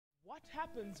What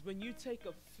happens when you take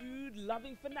a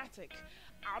food-loving fanatic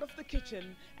out of the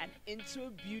kitchen and into a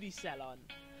beauty salon?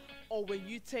 Or when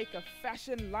you take a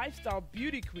fashion lifestyle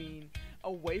beauty queen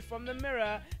away from the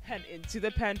mirror and into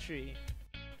the pantry?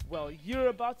 Well, you're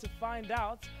about to find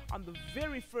out on the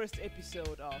very first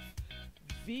episode of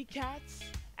Vkatz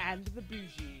and the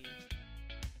Bushie.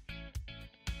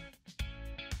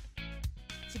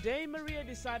 Today, Maria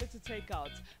decided to take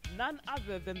out none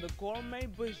other than the gourmet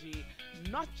Bushie,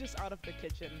 not just out of the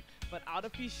kitchen, but out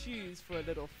of his shoes for a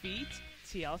little feet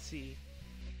TLC.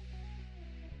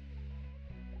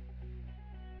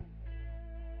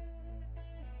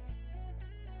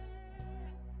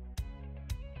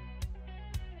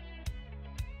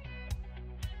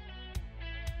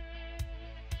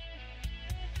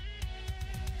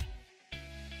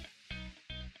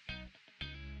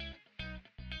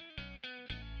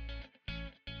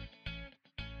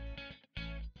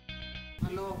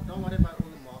 Hello, don't worry about all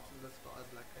the marks in the scars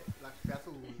like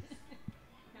battle wounds.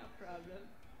 No problem.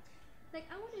 Like,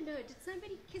 I want to know, did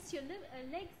somebody kiss your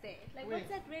legs there? Like, Wait. what's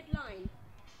that red line?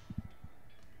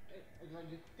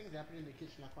 Things happen in the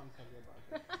kitchen, I can't tell you about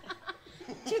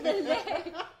it. To the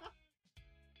leg.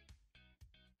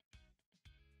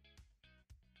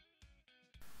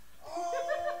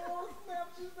 Oh, snap,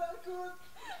 she's that good.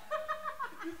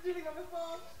 You're stealing on the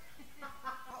phone.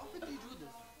 How often do you do this?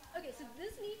 Okay, so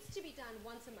this needs to be done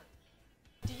once a month.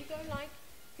 Do you go like,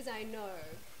 because I know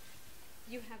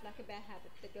you have like a bad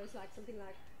habit that goes like something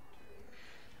like,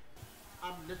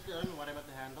 I'm literally, I don't worry about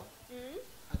the handle.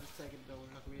 I just take it down,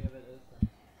 like wherever it is.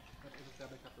 I just grab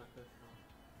a cup like this.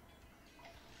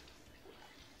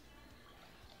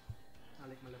 I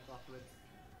lick my lips afterwards.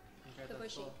 Okay, the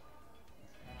that's Bushie. all.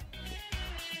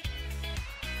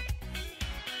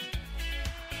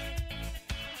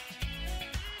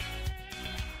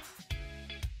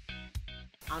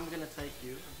 I'm gonna take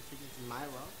you, I'm just taking you to my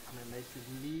world. I'm gonna make you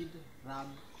lead, rub,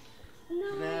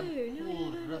 grab,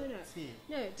 pull, rip, see.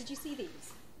 No, did you see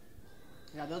these?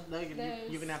 Yeah, those.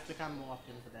 You're gonna have to come more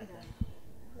often for that. Okay.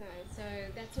 No, so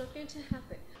that's not going to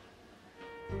happen.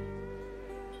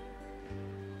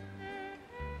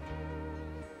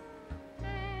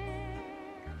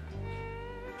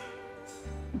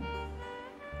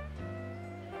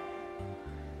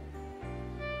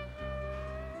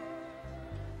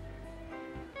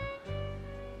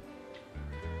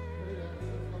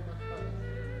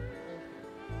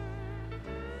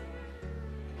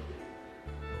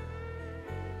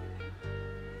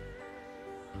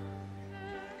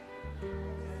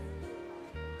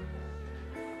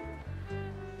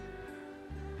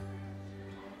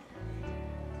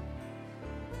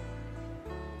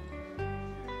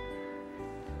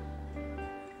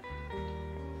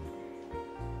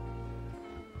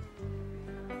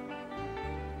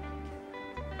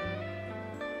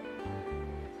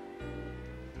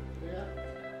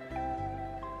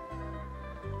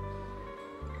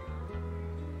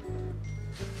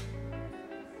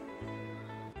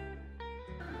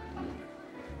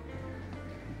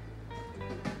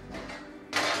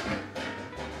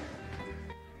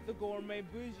 The gourmet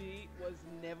Bushie was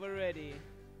never ready.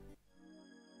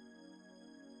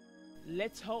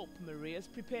 Let's hope Maria's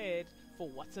prepared for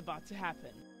what's about to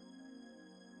happen.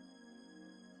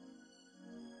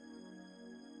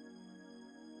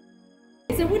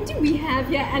 So what do we have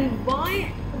here, and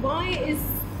why is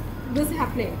this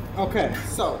happening? Okay,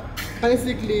 so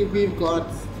basically we've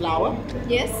got flour,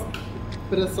 Yes.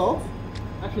 bit of salt.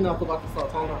 Actually, no, I forgot the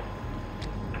salt. Hold on.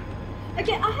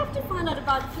 Okay, I have to find out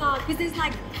about flour because there's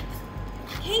like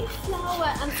cake flour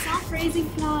and self-raising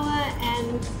flour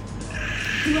and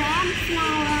gram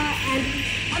flour, and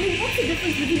I mean, what's the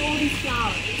difference between all these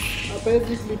flours?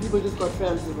 Basically, people just got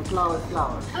fancy, but flour is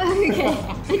flour. Oh, okay.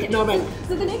 Okay. No, man.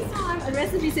 So the next time a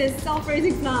recipe says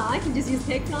self-raising flour, I can just use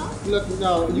cake flour? Look,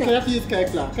 no, you can have to use cake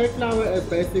flour. Cake flour is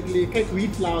basically cake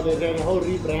wheat flour. They're doing a whole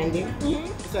rebranding.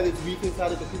 So it's wheat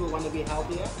inside it because people want to be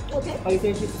healthier. Okay. But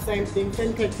essentially it's the same thing.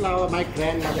 Same cake flour my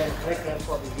grandmother and great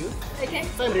grandfather used. Okay.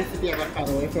 Same recipe I got by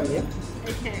the way from you.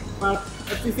 Okay. But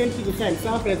it's essentially the same.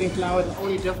 Self-raising flour, the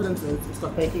only difference is it's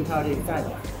got baking powder inside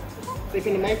it. So you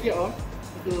can make your own.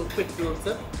 Do a quick little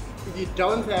tip. If you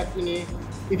don't have any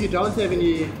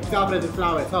self-raising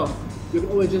flour at home, you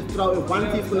can always just throw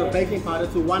 1 teaspoon of baking powder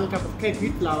to 1 cup of cake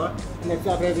wheat flour and then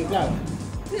self-raising flour.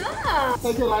 Ah.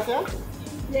 Take your right hand.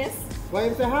 Yes. Wave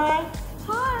and say hi.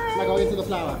 Hi. Now go into the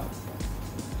flour.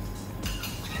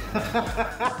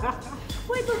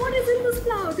 Wait, but what is in this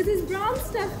flour? Because there's brown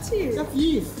stuff too. That's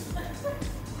yeast.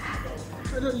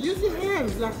 Use your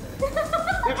hands. Like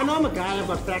I know I'm a guy, I've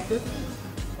got practice.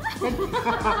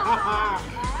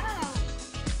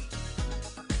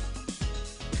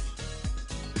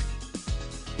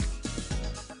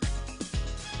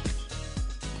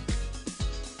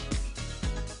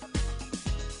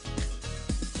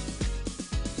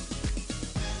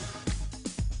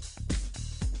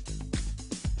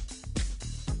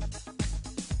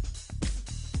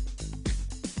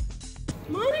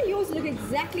 Mine and yours look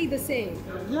exactly the same.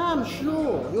 Yeah, I'm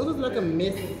sure. Yours is like a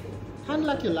mess. Kind of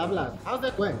like your love life. How's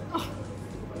that going? Oh,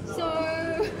 so,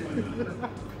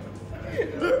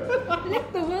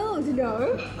 let the world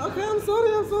know. Okay, I'm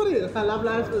sorry. My love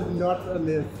life is not a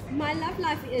mess. My love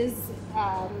life is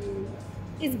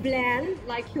bland,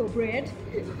 like your bread.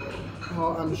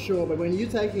 Oh, I'm sure, but when you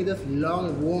take me this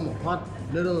long, warm, hot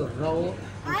little roll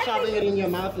and I shoving think- it in your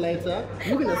mouth later,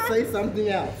 you're gonna say something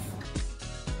else.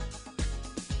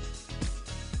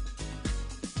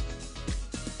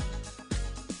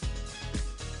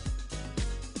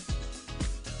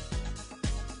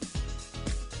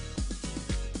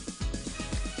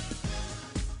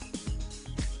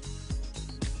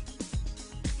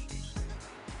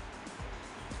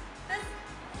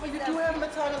 Well, you do have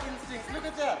maternal instincts. Look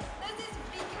at that. This is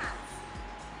Vkatz.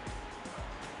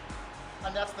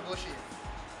 And that's the Bushie.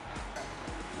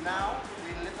 Now,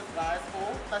 we let this rise for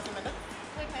 30 minutes.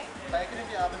 Okay. Bake it in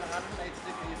the oven 180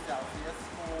 degrees Celsius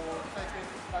for 30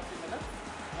 to 30 minutes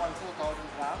until golden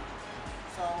brown.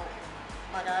 So,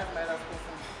 my guys made us put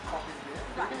some coffee here.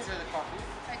 So you can enjoy the coffee.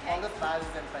 Okay. All this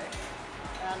rises and baked.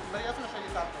 And Maria's going to show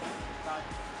you something. Like,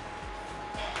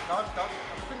 I'm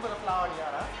looking for the flour here,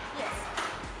 huh? Yes.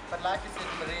 But like you said,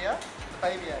 Maria, the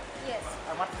baby egg. Yes.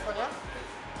 And what's this one here?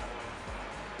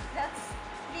 That's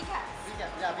Vkatz.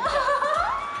 Vegan. Yeah, vegan.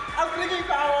 I'm clicking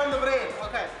power on the brain.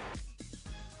 Okay.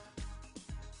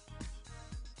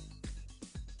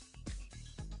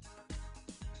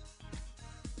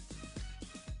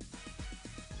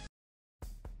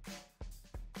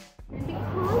 And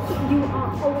because you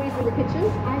are always in the kitchen,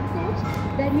 I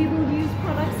thought that we will use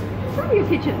products from your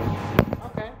kitchen.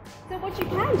 Okay. So what you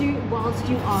can do whilst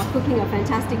you are cooking a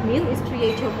fantastic meal is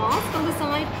create your mask on the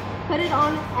side, put it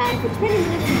on, and for 20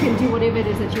 minutes you can do whatever it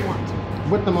is that you want.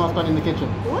 With the mask on in the kitchen.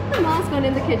 With the mask on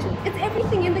in the kitchen. It's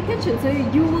everything in the kitchen, so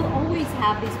you will always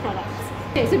have these products.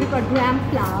 Okay, so we've got gram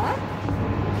flour.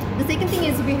 The second thing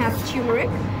is we have turmeric,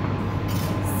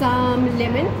 some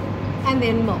lemon, and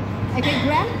then milk. Okay,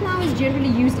 gram flour is generally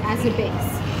used as a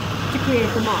base to create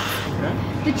the mask. Okay.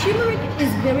 The turmeric is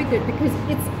very good because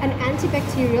it's an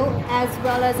antibacterial as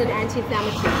well as an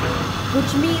anti-inflammatory,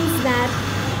 which means that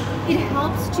it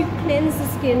helps to cleanse the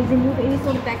skin, remove any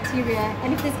sort of bacteria,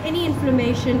 and if there's any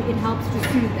inflammation, it helps to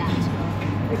soothe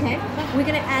that. Okay, we're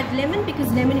going to add lemon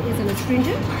because lemon is an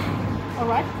astringent. All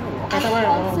right. And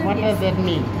also, What does that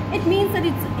mean? it means that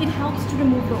it helps to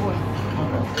remove the oil.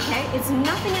 Okay. Okay, it's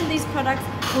nothing in these products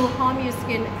will harm your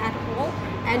skin at all,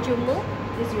 and your milk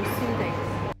is your soothing.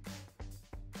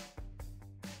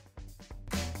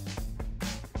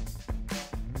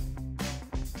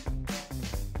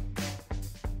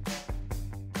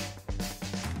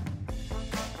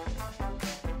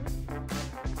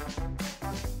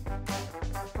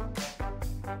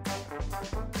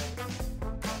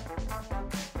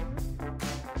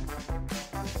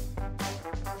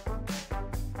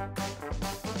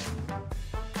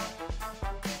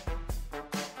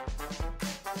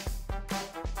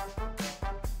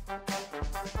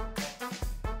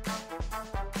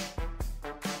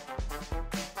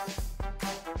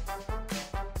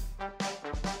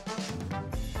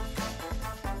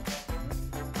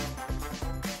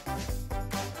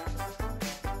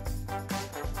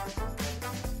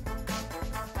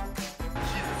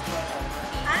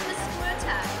 I'm a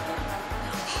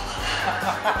squirter.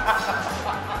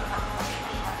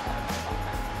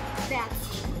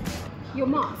 That's your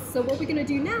mask. So what we're going to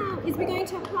do now is we're going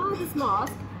to apply this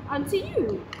mask onto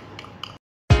you.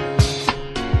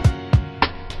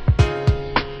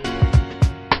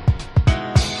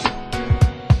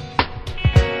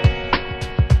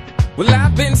 Well,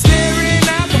 I've been staring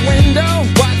out the window,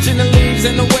 watching the leaves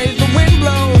and the way the wind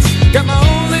blows. Got my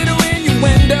own little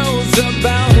innuendos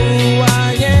about who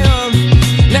I am.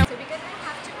 Now, So we're going to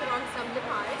have to put on some lip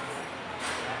eyes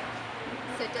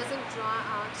so it doesn't dry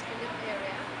out the lip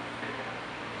area.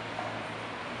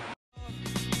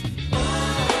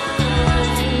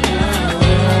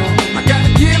 I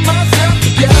gotta get myself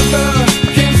together. I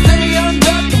can't stay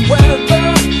under the weather.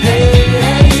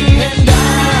 Hey, and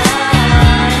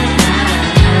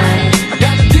I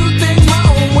gotta do things my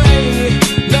own way.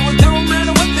 No, it don't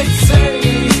matter what they say.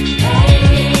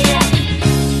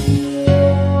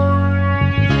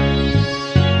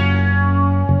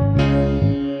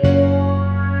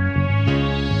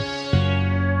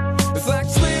 It's like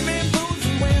swimming pools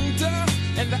in winter,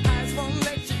 and the ice won't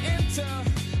let you enter.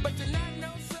 But you're not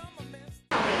no summer mist.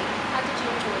 How did you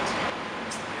enjoy it?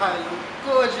 I look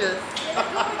gorgeous. You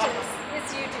look gorgeous. Yes,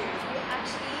 you do. You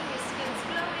actually, your skin's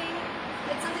glowing.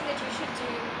 It's something that you should do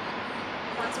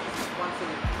once a week. Once a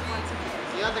week. Once a week.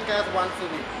 The other guys once a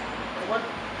week. What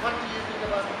What do you think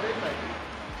about the bread making?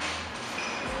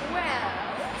 Well,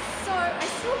 so I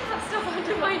still have stuff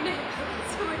under my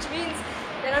nails, which means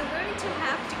that I'm going to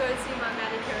have to go and see my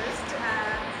manicurist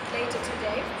later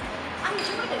today. I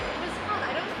enjoyed it. It was fun.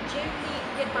 I don't generally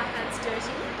get my hands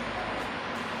dirty.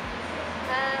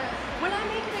 Will I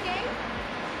make it again?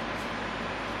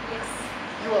 Yes.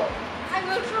 You will. I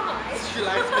will try. She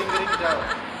likes fingering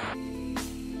dough.